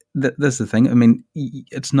mean, this is the thing. I mean,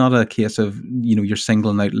 it's not a case of you're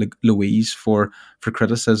singling out Luiz for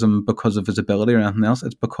criticism because of his ability or anything else.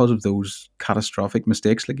 It's because of those catastrophic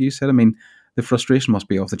mistakes, like you said. I mean, the frustration must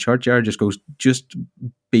be off the chart. Jared just goes, just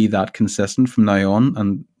be that consistent from now on,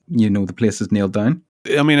 and the place is nailed down.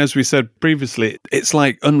 I mean, as we said previously, it's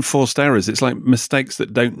like unforced errors. It's like mistakes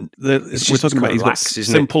that don't. We're talking about he's got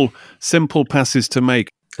simple passes to make.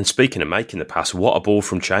 And speaking of making the pass, what a ball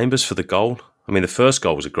from Chambers for the goal. I mean, the first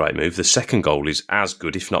goal was a great move. The second goal is as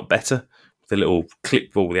good, if not better. The little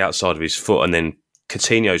clip ball with the outside of his foot, and then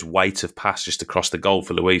Coutinho's weight of pass just across the goal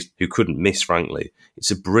for Luiz, who couldn't miss, frankly.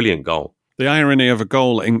 It's a brilliant goal. The irony of a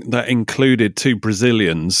goal that included two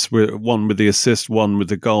Brazilians, one with the assist, one with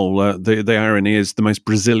the goal. The irony is the most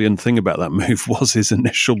Brazilian thing about that move was his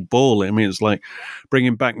initial ball. I mean, it's like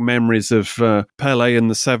bringing back memories of Pelé in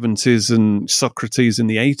the 70s and Socrates in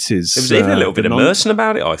the 80s. There was even a little bit of Merson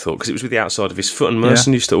about it, I thought, because it was with the outside of his foot, and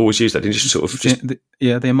Merson used to always use that. He just sort of the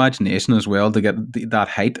imagination as well, to get that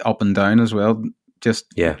height up and down as well.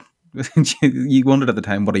 You wondered at the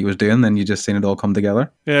time what he was doing, then you just seen it all come together.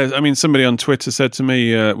 Yeah, I mean, somebody on Twitter said to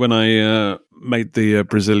me when I made the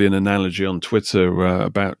Brazilian analogy on Twitter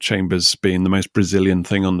about Chambers being the most Brazilian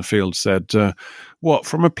thing on the field, said, what,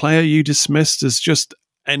 from a player you dismissed as just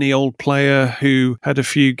any old player who had a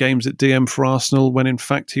few games at DM for Arsenal, when in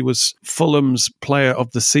fact he was Fulham's player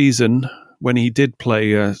of the season when he did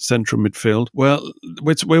play central midfield. Well,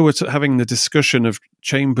 we were having the discussion of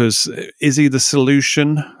Chambers, is he the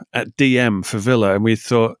solution at DM for Villa? And we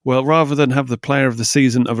thought, well, rather than have the player of the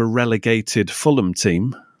season of a relegated Fulham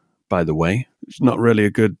team, by the way, it's not really a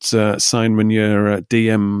good sign when your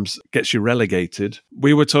DMs gets you relegated.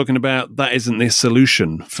 We were talking about that isn't the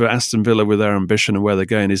solution for Aston Villa with their ambition and where they're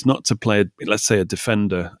going, is not to play, let's say, a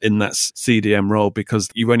defender in that CDM role, because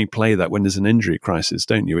you only play that when there's an injury crisis,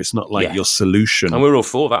 don't you? It's not like your solution. And we're all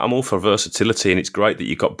for that. I'm all for versatility, and it's great that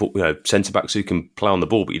you've got centre-backs who can play on the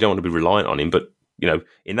ball, but you don't want to be reliant on him. But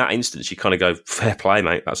in that instance, you kind of go, fair play,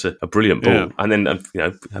 mate. That's a brilliant ball. Yeah. And then,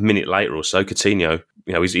 a minute later or so, Coutinho,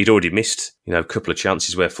 he'd already missed, a couple of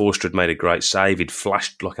chances where Forster had made a great save. He'd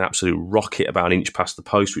flashed like an absolute rocket about an inch past the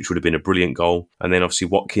post, which would have been a brilliant goal. And then obviously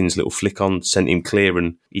Watkins' little flick on sent him clear,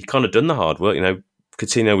 and he'd kind of done the hard work.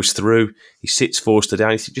 Coutinho was through. He sits Forster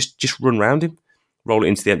down. He said, just run round him, roll it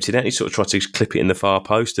into the empty net. He sort of tried to clip it in the far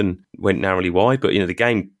post and went narrowly wide. But, the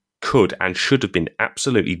game could and should have been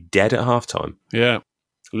absolutely dead at halftime. Yeah.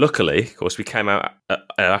 Luckily, of course, we came out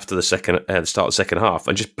after the start of the second half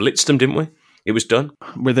and just blitzed them, didn't we? It was done.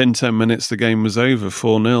 Within 10 minutes, the game was over,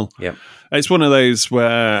 4-0. Yeah. It's one of those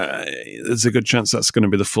where there's a good chance that's going to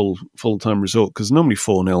be the full-time result, because normally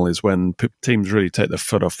 4-0 is when teams really take their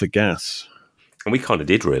foot off the gas. And we kind of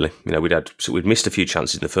did, really. We'd missed a few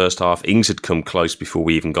chances in the first half. Ings had come close before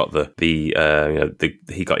we even got he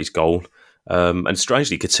got his goal. And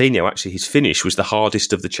strangely, Coutinho, actually, his finish was the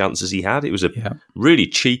hardest of the chances he had. It was a really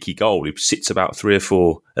cheeky goal. He sits about 3 or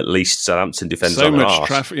 4, at least, Southampton defenders on the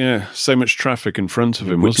arse. So much traffic in front of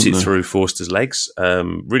him, wasn't there? Whips it through Forster's legs.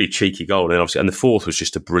 Really cheeky goal. And the fourth was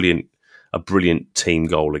just a brilliant team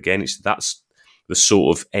goal again. That's the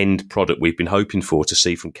sort of end product we've been hoping for to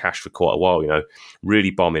see from Cash for quite a while.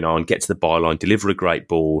 Really bombing on, get to the byline, deliver a great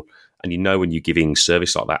ball. And when you're giving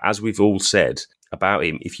service like that, as we've all said about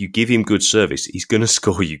him, if you give him good service, he's going to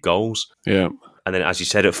score you goals. Yeah. And then, as you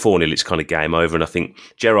said, at 4-0, it's kind of game over. And I think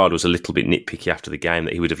Gerrard was a little bit nitpicky after the game,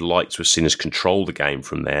 that he would have liked to have seen us control the game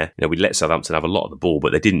from there. We let Southampton have a lot of the ball,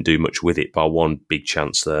 but they didn't do much with it, bar one big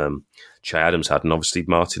chance Che Adams had. And obviously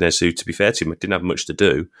Martinez, who, to be fair to him, didn't have much to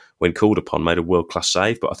do when called upon, made a world-class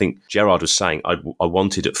save. But I think Gerrard was saying, I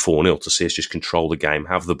wanted at 4-0 to see us just control the game,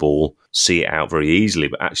 have the ball, see it out very easily.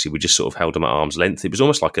 But actually, we just sort of held them at arm's length. It was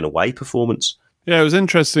almost like an away performance. Yeah, it was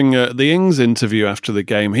interesting. The Ings interview after the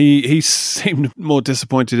game, he seemed more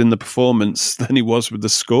disappointed in the performance than he was with the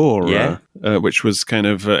score, which was kind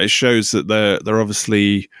of, it shows that they're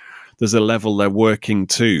obviously, there's a level they're working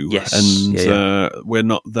to, we're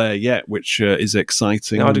not there yet, which is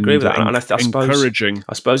exciting. No, I'd agree with that, and I encouraging.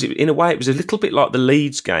 I suppose in a way it was a little bit like the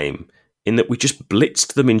Leeds game, in that we just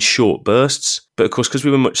blitzed them in short bursts, but of course because we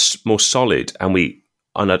were much more solid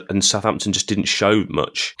and Southampton just didn't show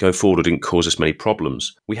much going forward, or didn't cause us many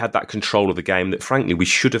problems. We had that control of the game that, frankly, we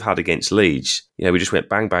should have had against Leeds. We just went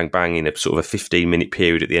bang, bang, bang in a sort of a 15-minute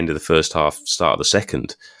period at the end of the first half, start of the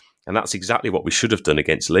second. And that's exactly what we should have done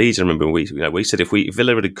against Leeds. I remember we said if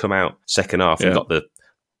Villa had come out second half and got the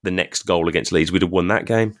next goal against Leeds, we'd have won that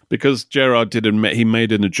game. Because Gerrard did admit he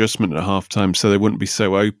made an adjustment at half-time so they wouldn't be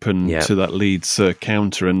so open to that Leeds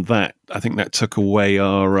counter, and that, I think that took away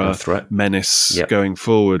our threat menace going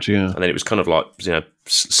forward, And then it was kind of like,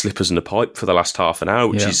 slippers in the pipe for the last half an hour,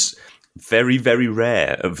 which is very, very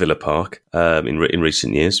rare at Villa Park in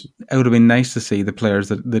recent years. It would have been nice to see the players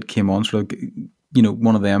that came on, sort of,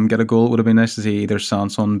 one of them get a goal. It would have been nice to see either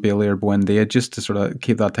Sanson, Bailey or Buendia, just to sort of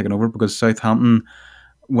keep that taken over, because Southampton,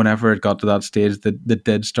 whenever it got to that stage, that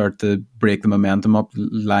did start to break the momentum up,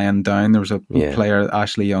 lying down. There was a player,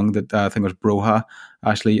 Ashley Young, that I think was Broha,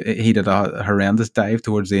 Actually, he did a horrendous dive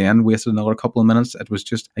towards the end, wasted another couple of minutes. It was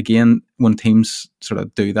just, again, when teams sort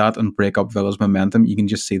of do that and break up Villa's momentum, you can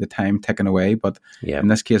just see the time ticking away. But in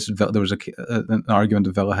this case, there was an argument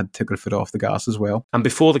that Villa had took their foot off the gas as well. And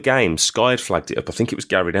before the game, Sky had flagged it up. I think it was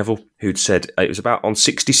Gary Neville who'd said it was about on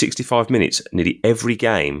 60, 65 minutes, nearly every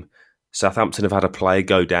game, Southampton have had a player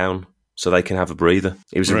go down so they can have a breather.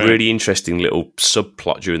 It was a really interesting little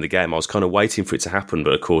subplot during the game. I was kind of waiting for it to happen,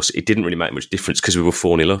 but of course it didn't really make much difference because we were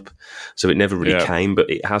 4-0 up. So it never really came, but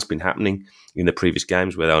it has been happening in the previous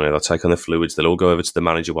games where they'll take on the fluids, they'll all go over to the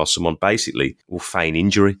manager while someone basically will feign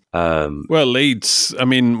injury. Well, Leeds, I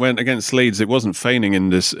mean, when against Leeds, it wasn't feigning in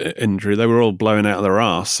this injury. They were all blowing out of their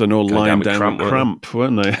arse and all lying down with cramp,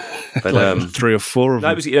 weren't they? But, like 3 or 4 of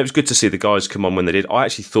them. It was good to see the guys come on when they did. I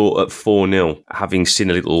actually thought at 4-0, having seen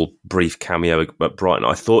a little brief cameo at Brighton,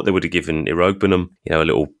 I thought they would have given Irogbenham, a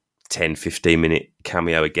little 10, 15-minute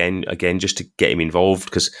cameo again, just to get him involved.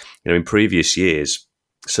 Because, in previous years,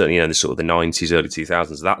 certainly in the sort of the 90s, early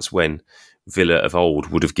 2000s, that's when Villa of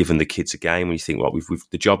old would have given the kids a game. When you think, well, we've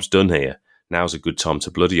the job's done here. Now's a good time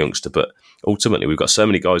to blood a youngster. But ultimately, we've got so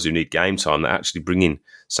many guys who need game time that actually bringing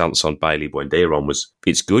Sanson, Bailey, Buendia on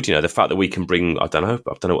it's good. The fact that we can bring, I don't know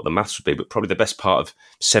what the maths would be, but probably the best part of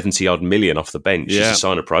 70-odd million off the bench is a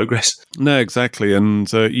sign of progress. No, exactly. And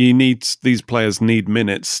these players need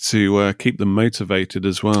minutes to keep them motivated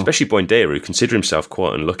as well. Especially Buendia, who consider himself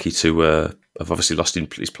quite unlucky to have obviously lost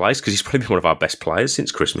his place because he's probably been one of our best players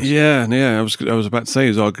since Christmas. Yeah. I was about to say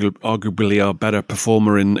he's arguably our better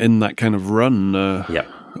performer in that kind of run.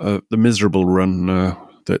 The miserable run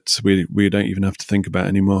that we don't even have to think about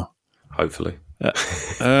anymore. Hopefully.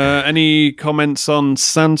 Any comments on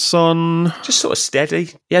Sanson? Just sort of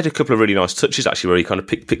steady. He had a couple of really nice touches actually where he kind of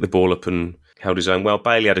picked the ball up and held his own well.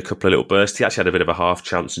 Bailey had a couple of little bursts. He actually had a bit of a half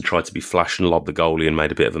chance and tried to be flash and lob the goalie and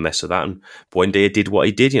made a bit of a mess of that. And Buendia did what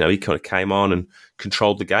he did. He kind of came on and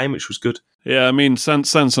controlled the game, which was good. Yeah, I mean,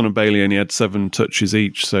 Sanson and Bailey only had 7 touches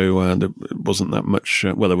each, so there wasn't that much.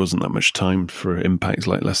 There wasn't that much time for impact,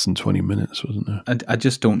 like less than 20 minutes, wasn't there? I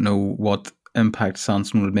just don't know what impact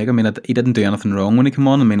Sanson would make. I mean, he didn't do anything wrong when he came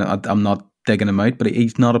on. I mean, I'm not digging him out, but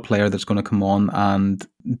he's not a player that's going to come on and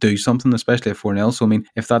do something, especially at 4-0. So, I mean,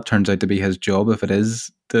 if that turns out to be his job, if it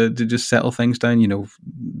is to just settle things down,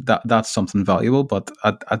 that's something valuable. But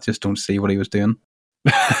I just don't see what he was doing.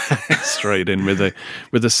 Straight in with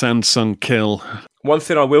a Sanson kill. One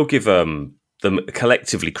thing I will give them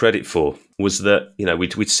collectively credit for was that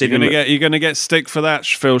we'd seen you're going to get stick for that,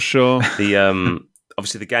 Phil Shaw. The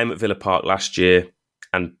obviously the game at Villa Park last year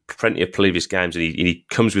and plenty of previous games, and he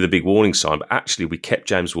comes with a big warning sign. But actually, we kept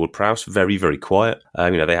James Ward-Prowse very, very quiet.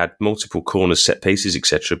 They had multiple corners, set pieces,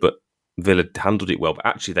 etc. But Villa handled it well. But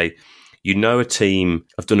actually, a team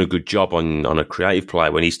have done a good job on a creative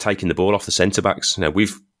player when he's taking the ball off the centre backs.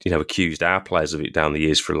 We've accused our players of it down the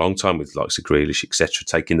years for a long time with like Grealish, etc.,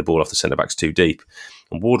 taking the ball off the centre backs too deep.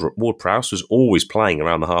 And Ward-Prowse was always playing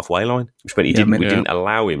around the halfway line, which meant we didn't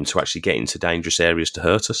allow him to actually get into dangerous areas to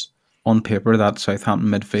hurt us. On paper, that Southampton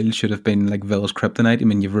midfield should have been like Villa's kryptonite. I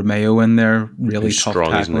mean, you've Romeo in there, really He's tough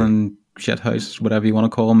strong, tackling, shithouse, whatever you want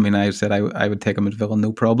to call him. I mean, I said I would take him at Villa,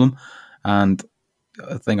 no problem. And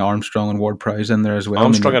I think Armstrong and Ward-Prowse in there as well.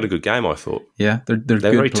 Armstrong had a good game, I thought. Yeah, they're a good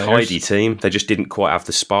very players. Tidy team. They just didn't quite have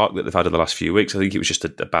the spark that they've had in the last few weeks. I think it was just a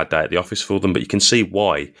bad day at the office for them. But you can see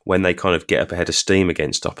why, when they kind of get up ahead of steam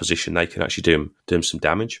against opposition, they can actually do them some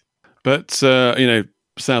damage. But,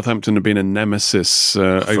 Southampton have been a nemesis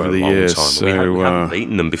over the years. Time. So, we haven't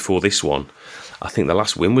beaten them before this one. I think the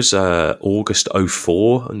last win was August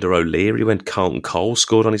 2004 under O'Leary when Carlton Cole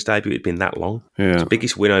scored on his debut. It'd been that long. Yeah. It's the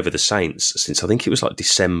biggest win over the Saints since I think it was like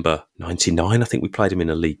December 99. I think we played him in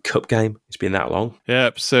a League Cup game. It's been that long. Yeah.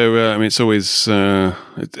 So it's always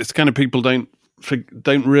it's kind of people don't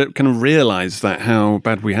kind of realise that how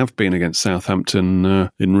bad we have been against Southampton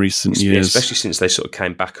in recent years, especially since they sort of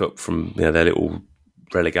came back up from their little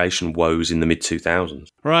relegation woes in the mid-2000s.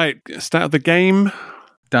 Right, start of the game.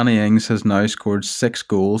 Danny Ings has now scored 6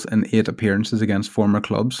 goals in 8 appearances against former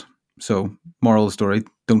clubs. So, moral of the story,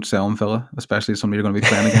 don't sell him, Villa, especially somebody you're going to be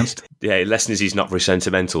playing against. Yeah, lesson is he's not very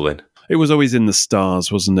sentimental then. It was always in the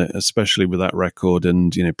stars, wasn't it? Especially with that record,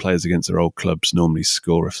 and players against their old clubs normally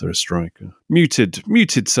score if they're a striker.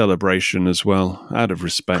 Muted celebration as well, out of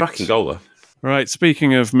respect. Cracking goal though. Right,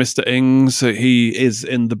 speaking of Mr. Ings, he is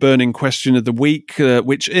in the burning question of the week,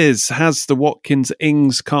 which is, has the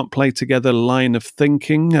Watkins-Ings can't play together line of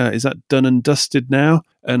thinking? Is that done and dusted now?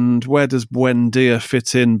 And where does Buendia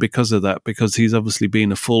fit in because of that? Because he's obviously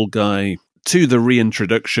been a fall guy to the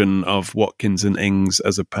reintroduction of Watkins and Ings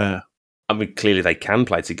as a pair. I mean, clearly they can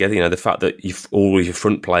play together. You know, the fact that all of your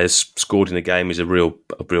front players scored in the game is a real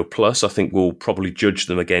plus. I think we'll probably judge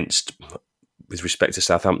them against, with respect to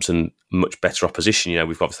Southampton, much better opposition. You know,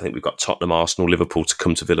 I think we've got Tottenham, Arsenal, Liverpool to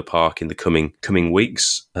come to Villa Park in the coming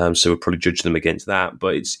weeks. So we'll probably judge them against that.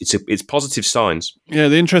 But it's positive signs. Yeah,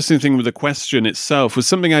 the interesting thing with the question itself was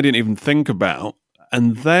something I didn't even think about.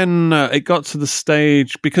 And then it got to the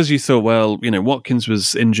stage, because you thought, well, you know, Watkins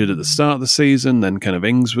was injured at the start of the season, then kind of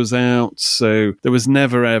Ings was out. So there was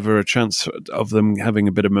never, ever a chance of them having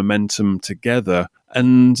a bit of momentum together.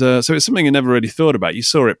 And so it's something I never really thought about. You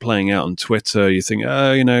saw it playing out on Twitter. You think,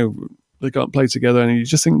 you know, they can't play together. And you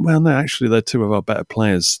just think, well, no, actually, they're two of our better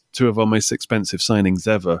players, two of our most expensive signings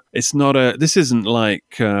ever. It's not this isn't like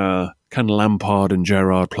kind of Lampard and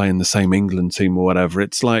Gerrard playing the same England team or whatever.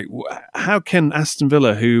 It's like, how can Aston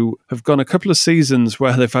Villa, who have gone a couple of seasons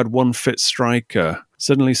where they've had one fit striker,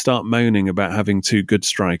 suddenly start moaning about having two good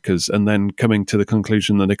strikers and then coming to the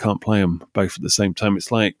conclusion that they can't play them both at the same time?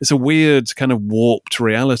 It's like, it's a weird kind of warped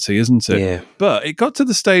reality, isn't it? Yeah. But it got to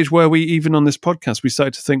the stage where we, even on this podcast, we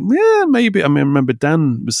started to think, yeah, maybe. I mean, I remember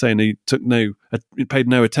Dan was saying he paid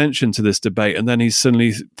no attention to this debate, and then he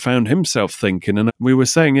suddenly found himself thinking, and we were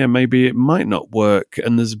saying, yeah, maybe it might not work,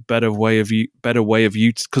 and there's a better way of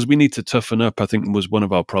because we need to toughen up, I think, was one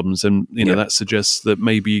of our problems. And, you know, that suggests that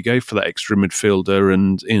maybe you go for that extra midfielder.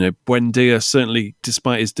 And, you know, Buendia, certainly,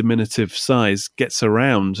 despite his diminutive size, gets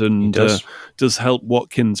around and does help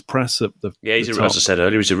Watkins press up the Yeah, the top. as I said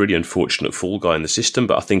earlier, he's a really unfortunate fall guy in the system.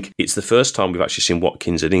 But I think it's the first time we've actually seen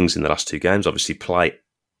Watkins and Ings in the last two games obviously play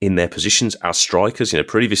in their positions as strikers. You know,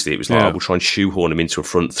 previously it was like, we'll try and shoehorn them into a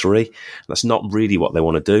front three. And that's not really what they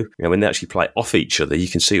want to do. You know, when they actually play off each other, you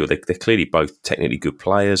can see they're clearly both technically good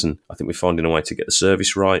players, and I think we're finding a way to get the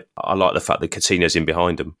service right. I like the fact that Coutinho's in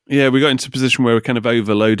behind them. Yeah, we got into a position where we're kind of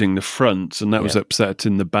overloading the front, and that was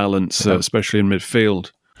upsetting the balance, especially in midfield.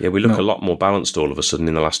 Yeah, we look a lot more balanced all of a sudden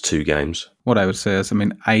in the last two games. What I would say is, I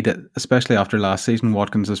mean, especially after last season,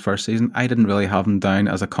 Watkins' first season, I didn't really have him down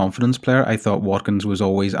as a confidence player. I thought Watkins was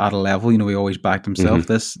always at a level, you know, he always backed himself.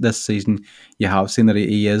 Mm-hmm. This season, you have seen that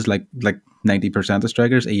he is like 90% of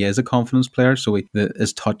strikers, he is a confidence player. So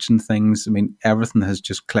his touch and things, I mean, everything has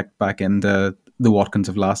just clicked back into the Watkins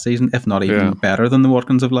of last season, if not even better than the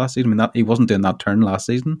Watkins of last season. I mean, he wasn't doing that turn last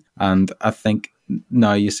season. And I think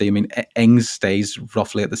now you see, I mean, Ings stays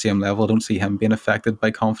roughly at the same level. I don't see him being affected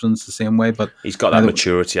by confidence the same way, but he's got that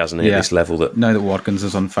maturity, hasn't he, at this level? That now that Watkins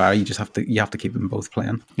is on fire, you have to keep them both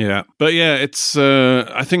playing. Yeah, but yeah, it's.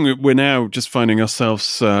 I think we're now just finding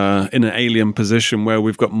ourselves in an alien position where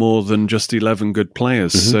we've got more than just 11 good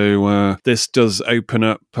players. So this does open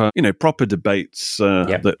up, proper debates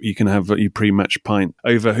that you can have at your pre-match pint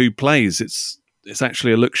over who plays. It's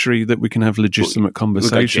actually a luxury that we can have legitimate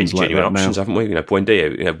conversations like that options, now. Haven't we? You know,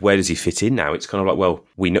 Buendia, where does he fit in now? It's kind of like, well,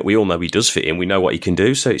 we all know he does fit in. We know what he can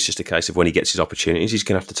do. So it's just a case of when he gets his opportunities, he's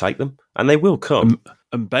going to have to take them, and they will come.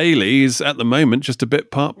 And Bailey is at the moment just a bit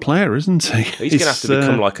part player, isn't he? He's going to have to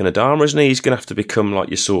become like an Adama, isn't he? He's going to have to become like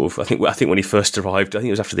your sort of. I think when he first arrived, I think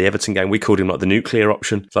it was after the Everton game, we called him like the nuclear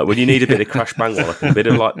option. It's like when you need a bit of crash bang on, like a bit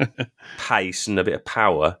of like pace and a bit of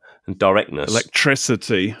power and directness,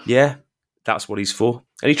 electricity. Yeah. That's what he's for.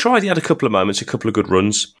 And he tried, he had a couple of moments, a couple of good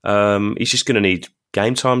runs. He's just going to need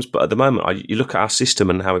game times. But at the moment, you look at our system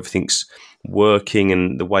and how everything's working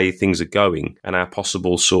and the way things are going and our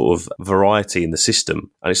possible sort of variety in the system.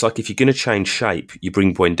 And it's like if you're going to change shape, you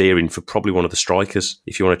bring Buendia in for probably one of the strikers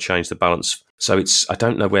if you want to change the balance. So I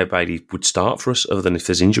don't know where Bailey would start for us other than if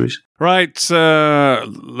there's injuries. Right,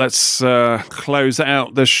 let's close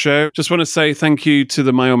out the show. Just want to say thank you to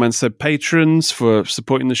the My Old Man Said patrons for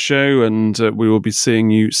supporting the show, and we will be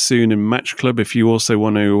seeing you soon in Match Club if you also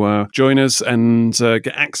want to join us and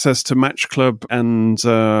get access to Match Club and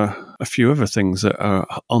a few other things that are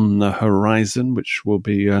on the horizon, which will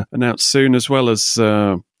be announced soon, as well as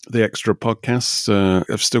the extra podcasts.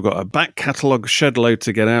 I've still got a back catalogue shed load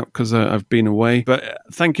to get out because I've been away. But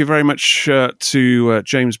thank you very much to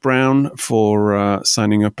James Brown for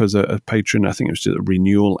signing up as a patron. I think it was just a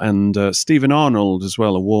renewal. And Stephen Arnold as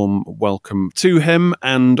well. A warm welcome to him.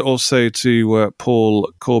 And also to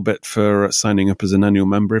Paul Corbett for signing up as an annual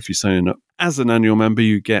member. If you're signing up as an annual member,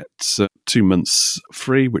 you get 2 months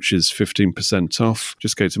free, which is 15% off.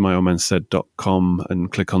 Just go to myoldmansaid.com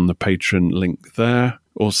and click on the patron link there.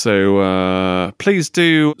 Also, please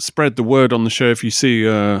do spread the word on the show. If you see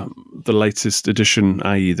the latest edition,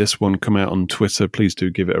 i.e. this one, come out on Twitter, please do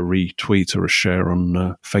give it a retweet or a share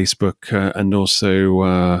on Facebook. And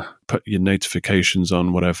also put your notifications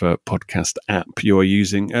on whatever podcast app you're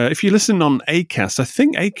using. If you listen on Acast, I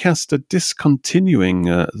think Acast are discontinuing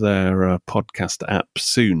their podcast app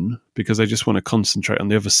soon, because they just want to concentrate on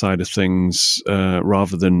the other side of things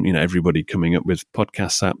rather than everybody coming up with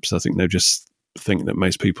podcast apps. I think they just think that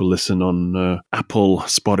most people listen on Apple,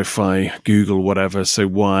 Spotify, Google, whatever, so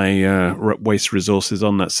why waste resources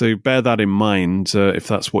on that? So bear that in mind if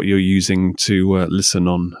that's what you're using to listen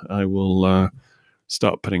on. I will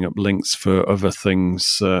start putting up links for other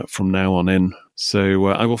things from now on in. So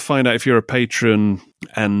I will find out if you're a patron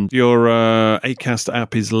and your Acast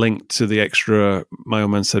app is linked to the extra My Old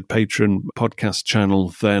Man Said Patron podcast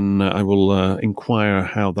channel, then I will inquire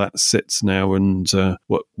how that sits now and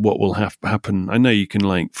what will happen. I know you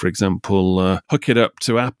can, for example, hook it up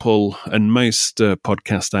to Apple and most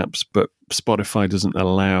podcast apps, but Spotify doesn't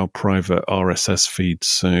allow private RSS feeds.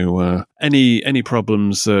 So any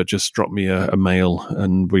problems, just drop me a mail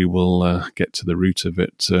and we will get to the root of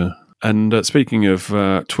it. And speaking of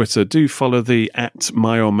Twitter, do follow the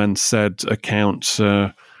 @MyOldManSaid account,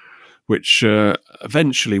 which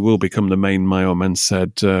eventually will become the main My Old Man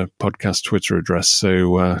Said podcast Twitter address.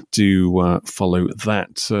 So do follow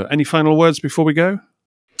that. Any final words before we go?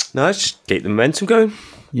 No, let's just keep the momentum going.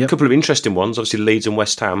 Yep. A couple of interesting ones. Obviously, Leeds and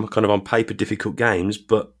West Ham, kind of on paper difficult games,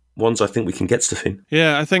 but ones I think we can get stuff in.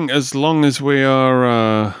 Yeah, I think as long as we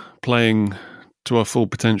are playing to our full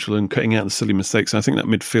potential and cutting out the silly mistakes, I think that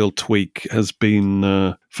midfield tweak has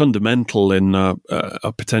been fundamental in our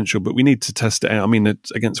potential, but we need to test it out. I mean,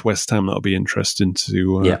 against West Ham, that'll be interesting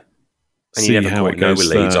to and see you never how quite it know goes with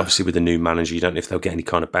Leeds. there. Obviously, with the new manager, you don't know if they'll get any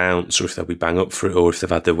kind of bounce or if they'll be bang up for it or if they've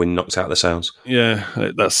had the wind knocked out of their sails. Yeah,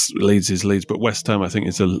 that's Leeds is Leeds, but West Ham, I think,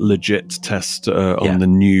 is a legit test on the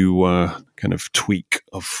new kind of tweak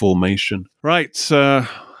of formation. Right,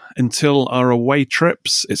 until our away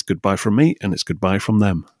trips, it's goodbye from me and it's goodbye from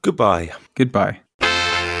them. Goodbye. Goodbye.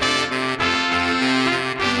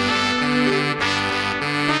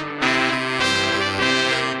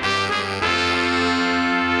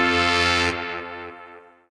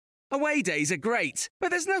 Away days are great, but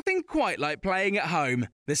there's nothing quite like playing at home.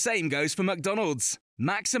 The same goes for McDonald's.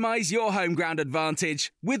 Maximise your home ground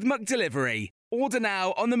advantage with McDelivery. Order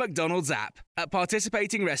now on the McDonald's app. At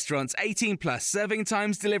participating restaurants, 18 plus serving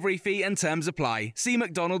times, delivery fee and terms apply. See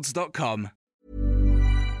mcdonalds.com.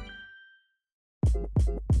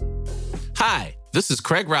 Hi, this is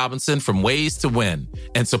Craig Robinson from Ways to Win,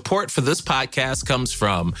 and support for this podcast comes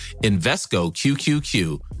from Invesco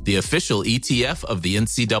QQQ, the official ETF of the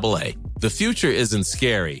NCAA. The future isn't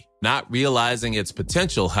scary. Not realizing its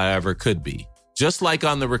potential, however, could be. Just like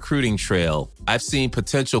on the recruiting trail, I've seen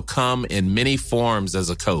potential come in many forms as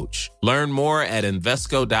a coach. Learn more at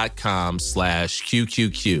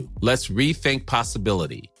Invesco.com/QQQ. Let's rethink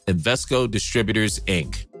possibility. Invesco Distributors,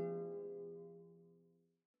 Inc.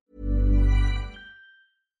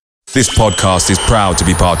 This podcast is proud to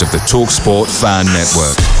be part of the TalkSport Fan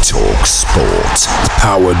Network. TalkSport.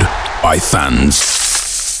 Powered by fans.